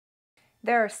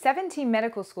There are 17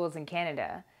 medical schools in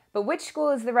Canada, but which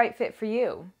school is the right fit for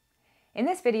you? In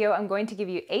this video, I'm going to give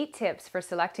you 8 tips for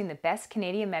selecting the best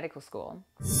Canadian medical school.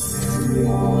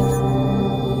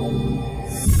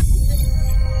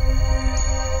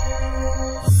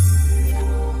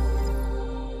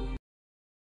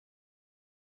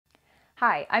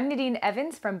 Hi, I'm Nadine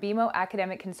Evans from BeMo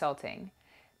Academic Consulting.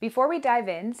 Before we dive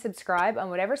in, subscribe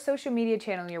on whatever social media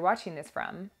channel you're watching this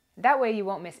from. That way you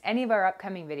won't miss any of our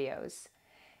upcoming videos.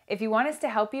 If you want us to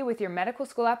help you with your medical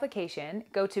school application,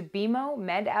 go to BeMo.blog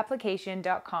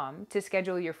to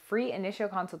schedule your free initial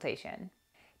consultation.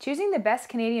 Choosing the best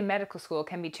Canadian medical school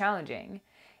can be challenging.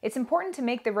 It's important to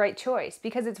make the right choice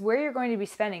because it's where you're going to be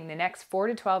spending the next 4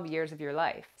 to 12 years of your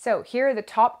life. So here are the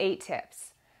top 8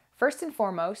 tips. First and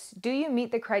foremost, do you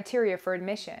meet the criteria for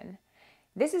admission?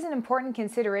 This is an important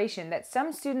consideration that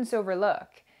some students overlook.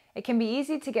 It can be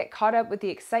easy to get caught up with the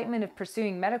excitement of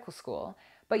pursuing medical school,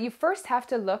 but you first have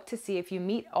to look to see if you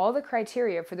meet all the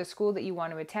criteria for the school that you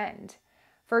want to attend.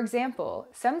 For example,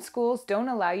 some schools don't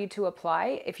allow you to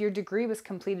apply if your degree was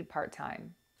completed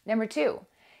part-time. Number 2,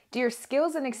 do your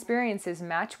skills and experiences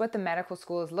match what the medical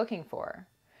school is looking for?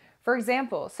 For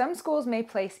example, some schools may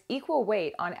place equal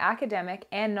weight on academic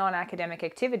and non-academic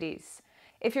activities.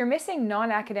 If you're missing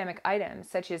non-academic items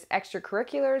such as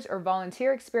extracurriculars or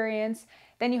volunteer experience,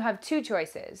 then you have 2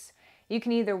 choices. You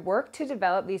can either work to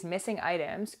develop these missing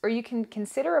items or you can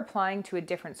consider applying to a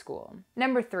different school.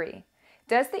 Number 3,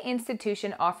 does the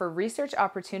institution offer research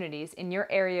opportunities in your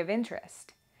area of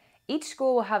interest? Each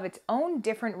school will have its own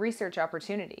different research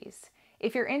opportunities.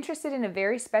 If you're interested in a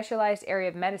very specialized area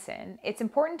of medicine, it's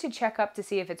important to check up to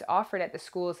see if it's offered at the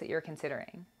schools that you're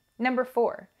considering. Number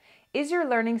 4, is your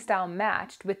learning style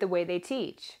matched with the way they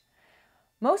teach?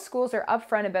 Most schools are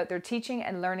upfront about their teaching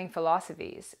and learning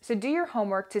philosophies, so do your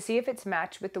homework to see if it's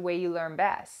matched with the way you learn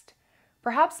best.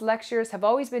 Perhaps lectures have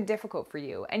always been difficult for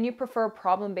you and you prefer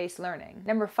problem-based learning.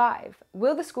 Number 5,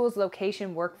 will the school's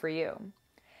location work for you?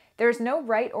 There is no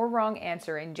right or wrong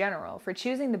answer in general for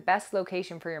choosing the best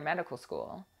location for your medical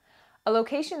school. A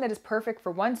location that is perfect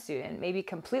for one student may be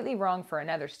completely wrong for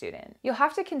another student. You'll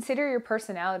have to consider your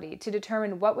personality to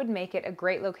determine what would make it a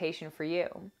great location for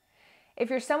you. If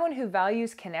you're someone who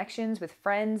values connections with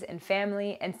friends and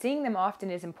family and seeing them often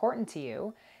is important to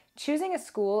you, choosing a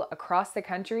school across the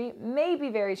country may be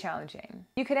very challenging.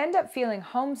 You could end up feeling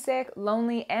homesick,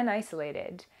 lonely, and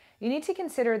isolated. You need to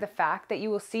consider the fact that you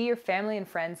will see your family and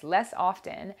friends less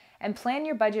often and plan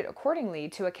your budget accordingly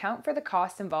to account for the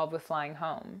costs involved with flying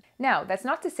home. Now, that's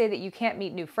not to say that you can't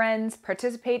meet new friends,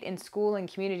 participate in school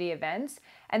and community events,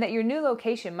 and that your new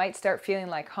location might start feeling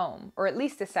like home, or at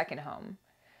least a second home.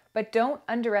 But don't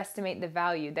underestimate the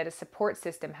value that a support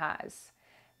system has.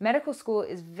 Medical school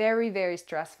is very, very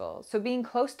stressful, so being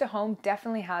close to home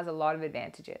definitely has a lot of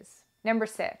advantages. Number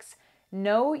 6,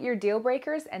 know your deal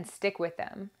breakers and stick with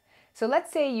them. So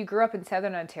let's say you grew up in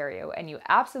Southern Ontario and you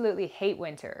absolutely hate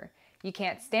winter. You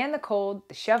can't stand the cold,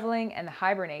 the shoveling, and the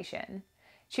hibernation.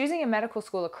 Choosing a medical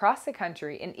school across the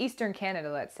country, in Eastern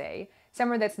Canada let's say,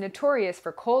 somewhere that's notorious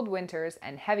for cold winters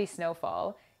and heavy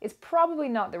snowfall, is probably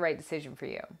not the right decision for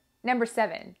you. Number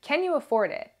 7, can you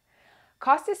afford it?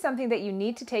 Cost is something that you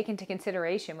need to take into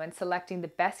consideration when selecting the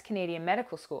best Canadian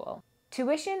medical school.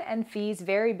 Tuition and fees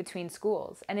vary between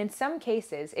schools, and in some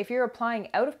cases, if you're applying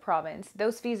out of province,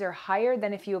 those fees are higher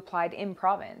than if you applied in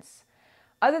province.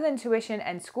 Other than tuition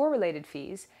and school-related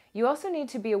fees, you also need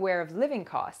to be aware of living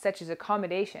costs, such as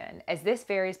accommodation, as this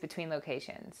varies between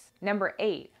locations. Number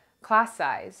 8, class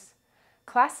size.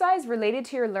 Class size related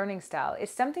to your learning style is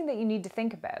something that you need to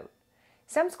think about.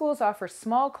 Some schools offer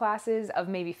small classes of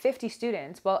maybe 50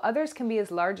 students, while others can be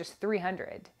as large as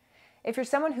 300. If you're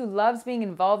someone who loves being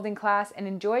involved in class and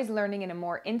enjoys learning in a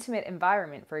more intimate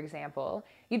environment, for example,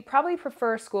 you'd probably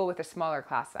prefer a school with a smaller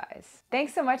class size.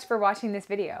 Thanks so much for watching this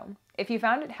video. If you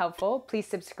found it helpful, please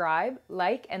subscribe,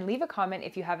 like, and leave a comment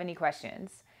if you have any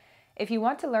questions. If you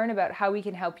want to learn about how we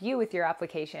can help you with your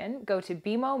application, go to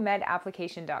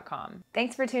BeMo.blog.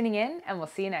 Thanks for tuning in, and we'll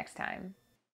see you next time.